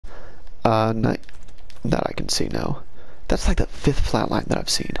Not that I can see, no. That's like the 5th flatline that I've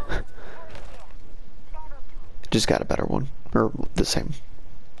seen. Just got a better one. Or the same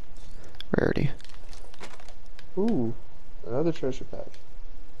rarity. Ooh, another treasure pack.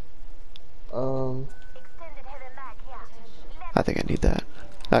 I think I need that.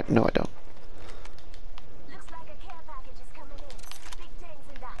 No, I don't.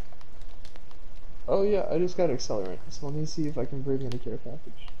 Oh yeah, I just got accelerant. So let me see if I can bring in a care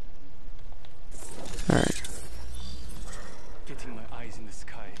package. Alright. Getting my eyes in the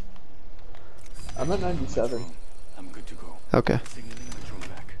sky. I'm at 97. I'm good to go. Okay. Signaling my drone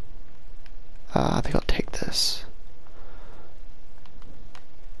back. I think I'll take this.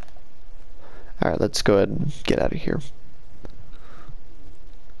 Alright, let's go ahead and get out of here.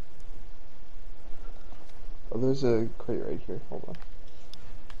 Oh, there's a crate right here. Hold on.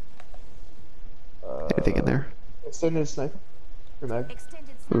 Anything in there? Extended sniper mag.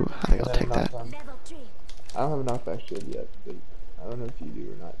 Ooh, I think I'll take that. I don't have a knockback shield yet, but I don't know if you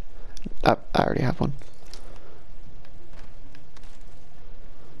do or not. I already have one.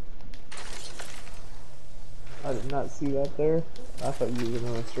 I did not see that there. I thought you were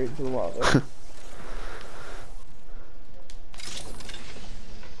gonna run straight into the wall there.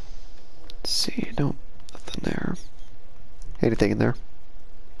 Let's see, no, nothing there. Anything in there?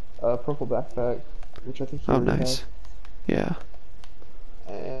 Purple backpack, which I think you Oh, already nice. Yeah.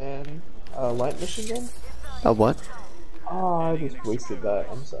 have. And light machine gun. A what? Oh, I just wasted that.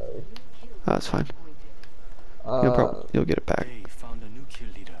 I'm sorry. Oh, that's fine. You'll get it back. Hey, found a new kill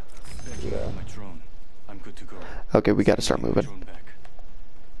leader. Backing Yeah. up my drone. I'm good to go. Okay, we gotta start moving. Drone back.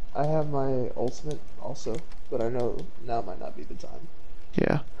 I have my ultimate also, but I know now might not be the time.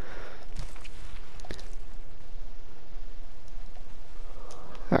 Yeah.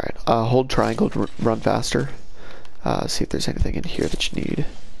 Alright, hold triangle to run faster. See if there's anything in here that you need.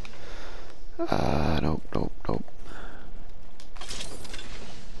 Nope, nope, nope.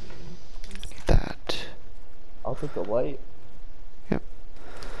 Need that. I'll take the light. Yep.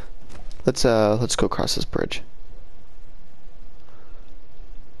 Let's go across this bridge.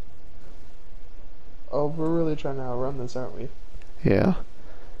 Oh, we're really trying to outrun this, aren't we? Yeah.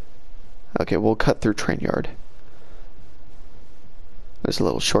 Okay, we'll cut through train yard. There's a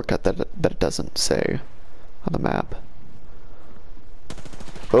little shortcut that it doesn't say on the map.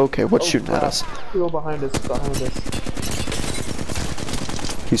 Okay, what's shooting at us? People behind us, behind us.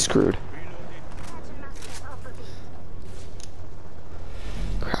 He's screwed.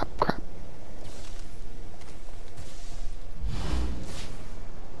 Crap, crap.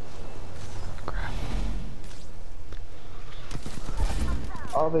 Crap.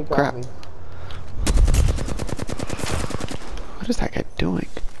 Oh, they got Crap. me. What is that guy doing?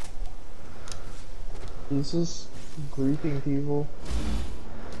 He's just griefing people.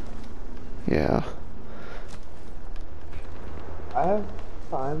 Yeah. I have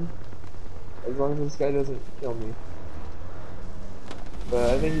time, as long as this guy doesn't kill me.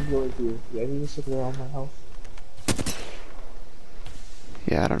 But I think he's going to. Yeah, he just took away all my health.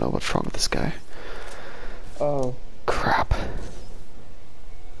 Yeah, I don't know what's wrong with this guy. Oh. Crap.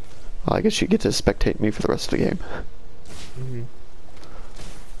 Well, I guess you get to spectate me for the rest of the game. Mm-hmm.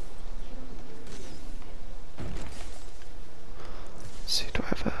 Let's see, do I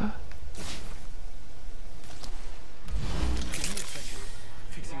have a...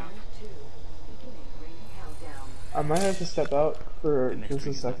 I might have to step out for just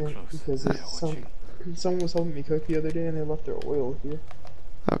a second because someone was helping me cook the other day and they left their oil here.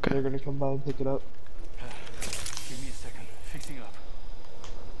 Okay. They're gonna come by and pick it up. Give me a second. Fixing up.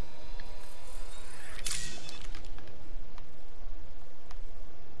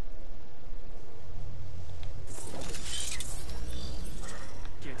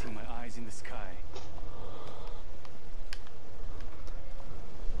 Getting my eyes in the sky.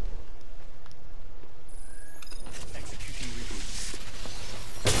 Executing reboots.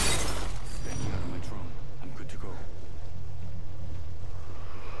 Backing out of my drone. I'm good to go.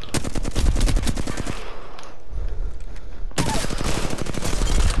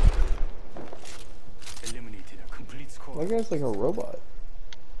 Eliminated a complete score. That guy's like a robot.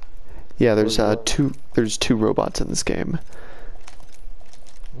 Yeah, there's two robots in this game.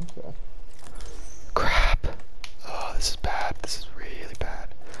 Okay. Crap. Oh, this is bad. This is really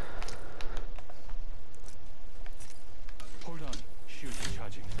bad. Hold on. Shield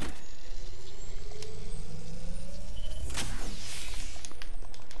recharging.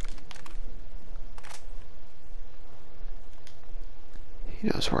 He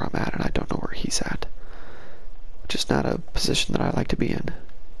knows where I'm at and I don't know where he's at. Which is not a position that I like to be in.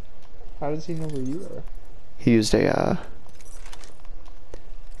 How does he know where you are? He used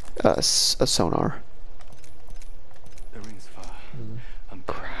a sonar. The ring's far. Mm. I'm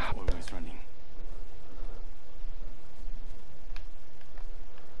Crap. always running.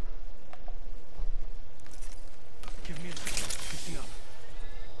 Give me a second. Fixing up.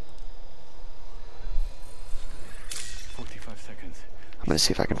 45 seconds. I'm gonna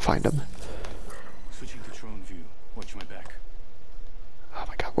see if I can find him. Switching to drone view. Watch my back. Oh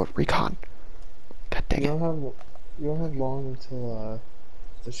my god, what recon? God dang You it. don't have long until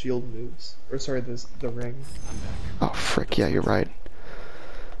the shield moves. Or sorry, the ring. I'm back. Oh frick, yeah, you're right.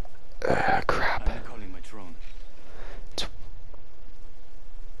 Crap. I'm calling my drone.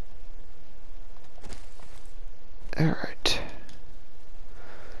 Alright.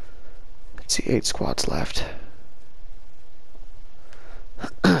 Let's see, 8 squads left.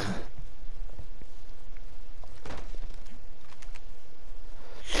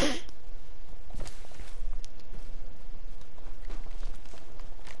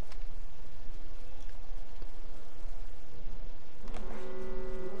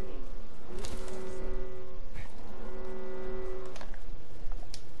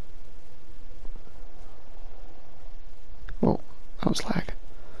 Whoa, that was lag.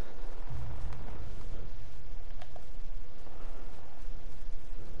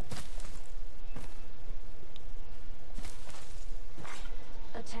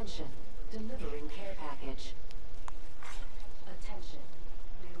 Attention, delivering care package. Attention,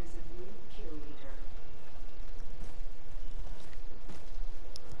 there is a new kill leader.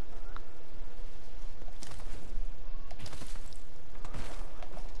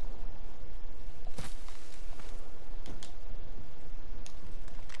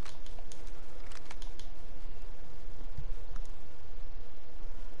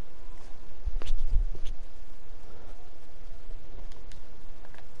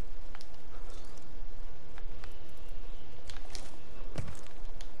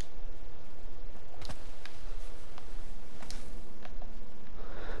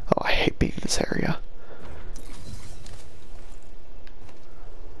 Oh, I hate being in this area.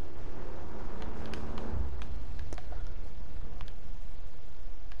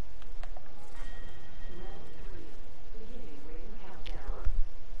 Round 3, beginning ring countdown.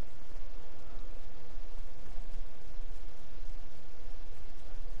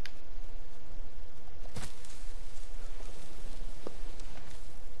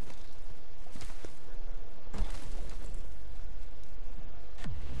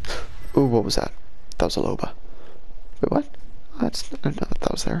 Ooh, what was that? That was a Loba. Wait, what? I didn't know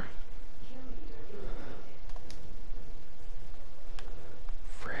that was there. Kill leader eliminated.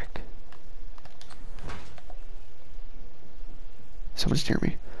 Frick. Someone's near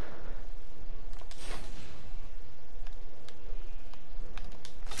me.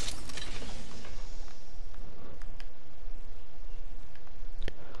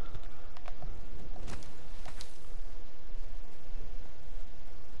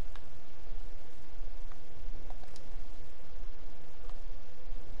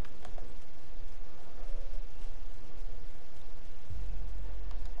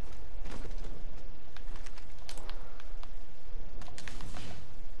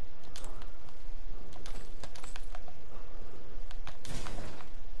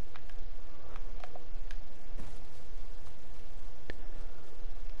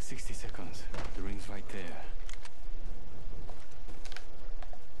 Seconds. The ring's right there.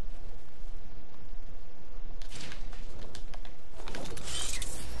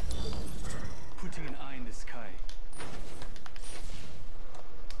 Putting an eye in the sky.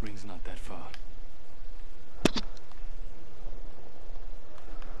 Ring's not that far.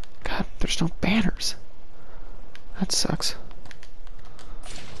 God, there's no banners. That sucks.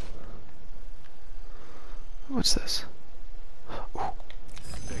 What's this?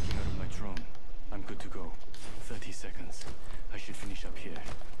 Backing out of my drone. I'm good to go. 30 seconds. I should finish up here.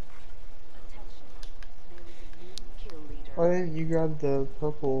 Attention, there is a new kill leader. Why didn't you grab the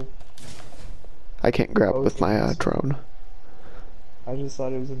purple? I can't grab it with my drone. I just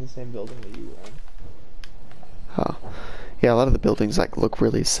thought it was in the same building that you were in. Oh. Yeah, a lot of the buildings like look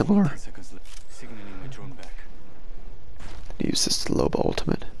really similar. 10 seconds left. Signaling my drone back. Use this Loba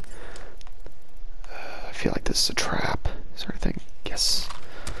ultimate. I feel like this is a trap. Is there anything? Yes.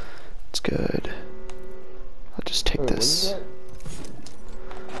 It's good. I'll just take Wait, what this. is that?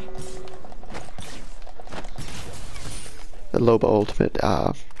 The Loba ultimate,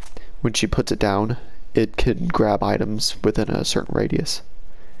 when she puts it down, it can grab items within a certain radius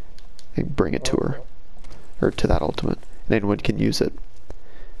and bring it to her, or to that ultimate, and anyone can use it.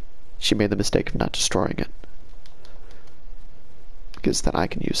 She made the mistake of not destroying it, because then I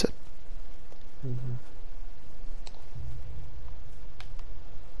can use it. Mm-hmm.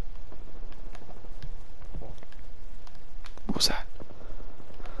 What was that?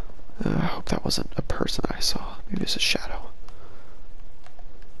 I hope that wasn't a person I saw. Maybe it's a shadow.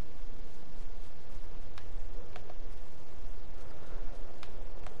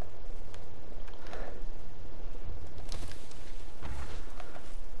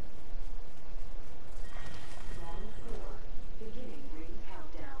 Beginning ring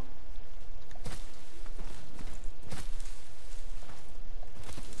countdown.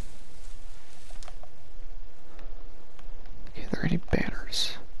 Okay, are there any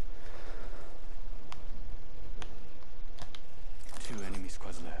banners? 2 enemy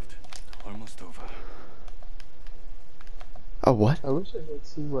squads left. Almost over. Oh, what? I wish I could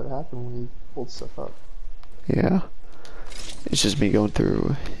see what happened when he pulled stuff up. Yeah. It's just me going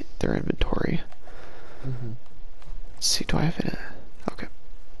through their inventory. Mm-hmm. Let's see, do I have it? Okay.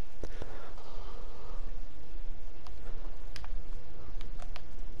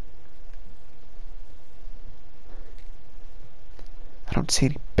 I don't see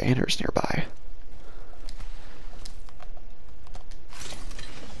any banners nearby.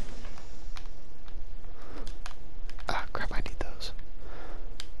 Ah, crap, I need those.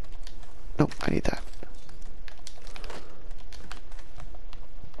 Nope, I need that.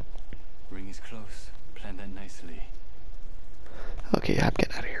 Ring is close. Plan that nicely. Okay, yeah, I'm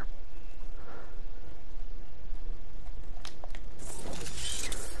getting out of here.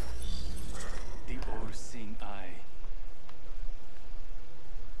 The all-seeing eye.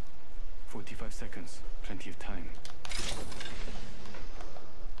 45 seconds. Plenty of time.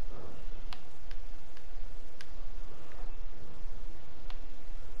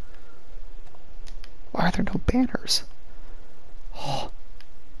 Why are there no banners? Oh,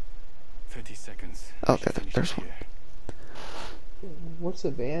 30 seconds. Oh, We should finish there's up one. here. What's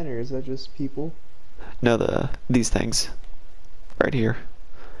a banner? Is that just people? no, these things. Right here.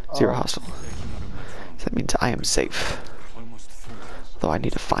 Zero Oh. hostile. Breaking out of my drone. So that means I am safe. Almost through. Though I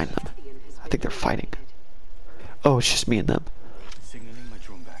need to find them. I think they're fighting. Oh, it's just me and them. Signaling my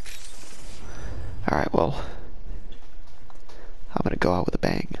drone back. Alright, well. I'm gonna go out with a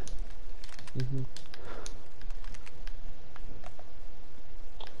bang. Mm-hmm.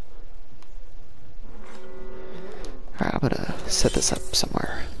 Alright, I'm gonna set this up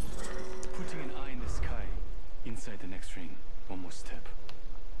somewhere. Putting an eye in the sky. Inside the next ring. One more step.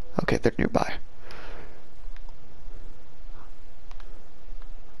 Okay, they're nearby.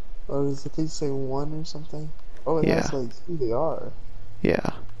 Oh, does the thing say 1 or something? Oh, it has Yeah. like who they are.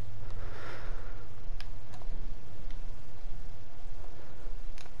 Yeah.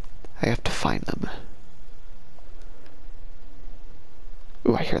 I have to find them.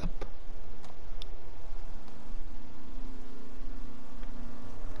 Ooh, I hear them.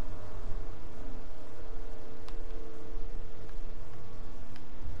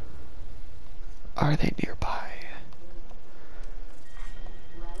 Are they nearby?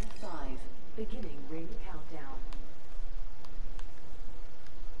 Round 5. Beginning ring countdown.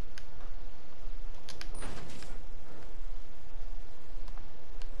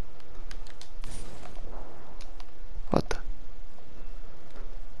 What the?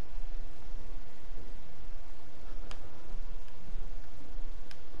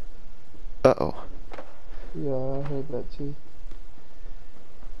 Uh-oh. Yeah, I heard that too.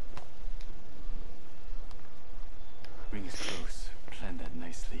 Ring is close. Plan that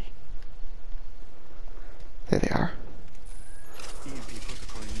nicely. There they are. EMP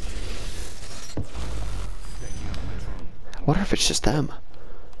protocol initiated. Backing up my drone. I wonder if it's just them.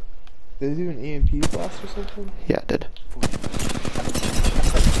 Did they do an EMP blast or something? Yeah, it did.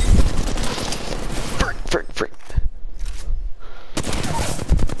 45 Frick.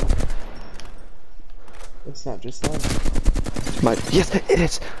 It's not just them. Yes, it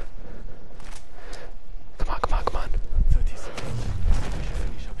is! Come on. 30 seconds. We should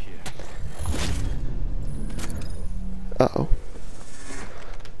finish up here. Uh-oh.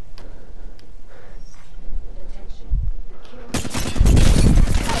 Attention.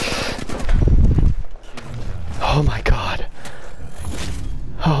 Oh my god.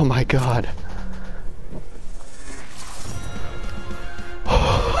 Oh my god.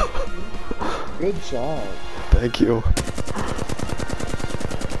 Good job. Thank you.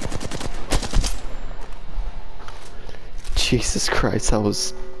 Jesus Christ, that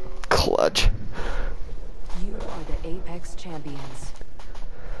was clutch. You are the Apex champions.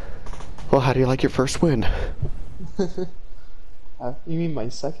 Well, how do you like your first win? You mean my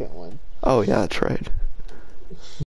second one? Oh yeah, that's right.